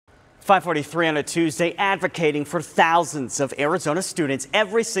5:43 on a Tuesday, advocating for thousands of Arizona students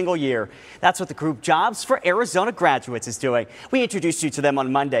every single year. That's what the group Jobs for Arizona Graduates is doing. We introduced you to them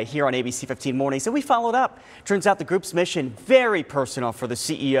on Monday here on ABC 15 Mornings, and we followed up. Turns out the group's mission very personal for the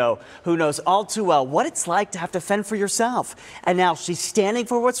CEO, who knows all too well what it's like to have to fend for yourself. And now she's standing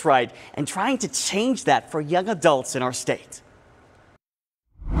for what's right and trying to change that for young adults in our state.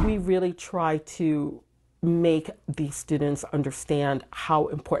 We really try to make these students understand how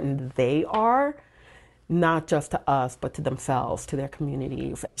important they are, not just to us, but to themselves, to their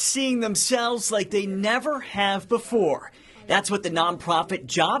communities. Seeing themselves like they never have before. That's what the nonprofit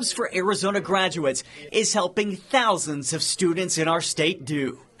Jobs for Arizona Graduates is helping thousands of students in our state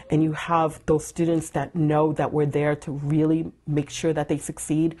do. And you have those students that know that we're there to really make sure that they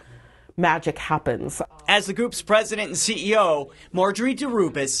succeed. Magic happens. As the group's president and CEO, Marjorie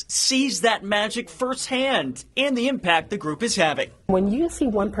DeRubeis sees that magic firsthand and the impact the group is having. When you see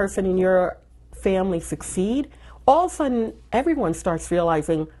one person in your family succeed, all of a sudden everyone starts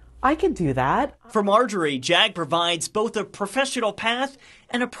realizing, I could do that. For Marjorie, JAG provides both a professional path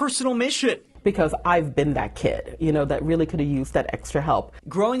and a personal mission. Because I've been that kid, that really could have used that extra help.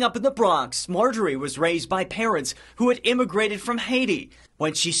 Growing up in the Bronx, Marjorie was raised by parents who had immigrated from Haiti.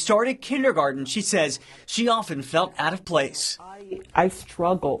 When she started kindergarten, she says she often felt out of place. I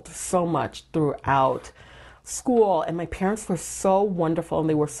struggled so much throughout school, and my parents were so wonderful and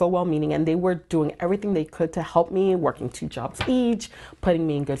they were so well-meaning, and they were doing everything they could to help me, working 2 jobs each, putting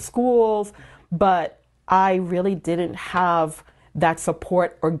me in good schools, but I really didn't have that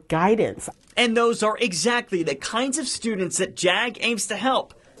support or guidance. And those are exactly the kinds of students that JAG aims to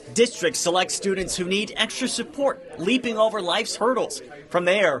help. Districts select students who need extra support, leaping over life's hurdles. From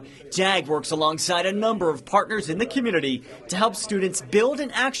there, JAG works alongside a number of partners in the community to help students build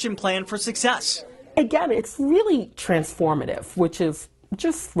an action plan for success. Again, it's really transformative, which is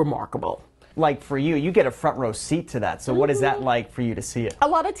just remarkable. Like for you, you get a front row seat to that. So what is that like for you to see it? A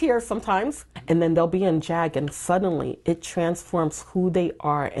lot of tears sometimes. And then they'll be in JAG and suddenly it transforms who they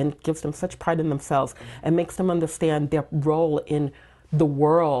are and gives them such pride in themselves and makes them understand their role in the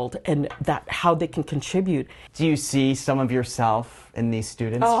world and that how they can contribute. Do you see some of yourself in these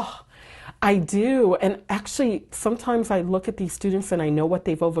students? Oh, I do. And actually, sometimes I look at these students and I know what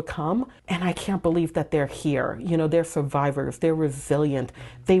they've overcome, and I can't believe that they're here. They're survivors. They're resilient.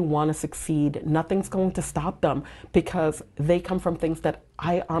 They want to succeed. Nothing's going to stop them because they come from things that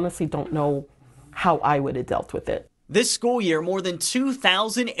I honestly don't know how I would have dealt with it. This school year, more than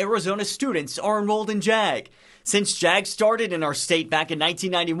 2,000 Arizona students are enrolled in JAG. Since JAG started in our state back in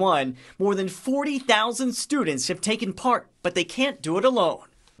 1991, more than 40,000 students have taken part, but they can't do it alone.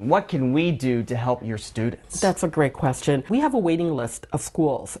 What can we do to help your students? That's a great question. We have a waiting list of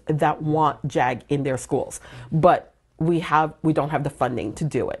schools that want JAG in their schools, but we don't have the funding to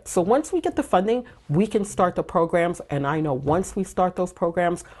do it. So once we get the funding, we can start the programs, and I know once we start those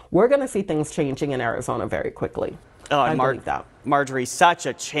programs, we're going to see things changing in Arizona very quickly. Oh, and Marjorie, such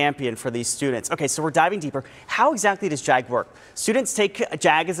a champion for these students. Okay, so we're diving deeper. How exactly does JAG work? Students take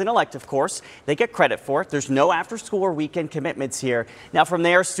JAG as an elective course. They get credit for it. There's no after-school or weekend commitments here. Now, from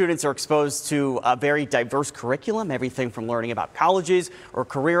there, students are exposed to a very diverse curriculum, everything from learning about colleges or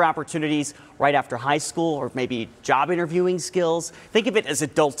career opportunities right after high school, or maybe job interviewing skills. Think of it as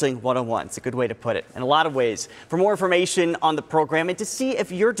adulting 101. It's a good way to put it in a lot of ways. For more information on the program and to see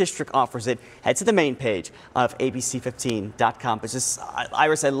if your district offers it, head to the main page of abc15.com. It's just,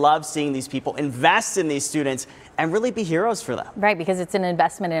 Iris, I love seeing these people invest in these students and really be heroes for them. Right, because it's an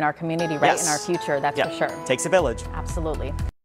investment in our community, right? Yes. In our future, that's for sure. Takes a village. Absolutely.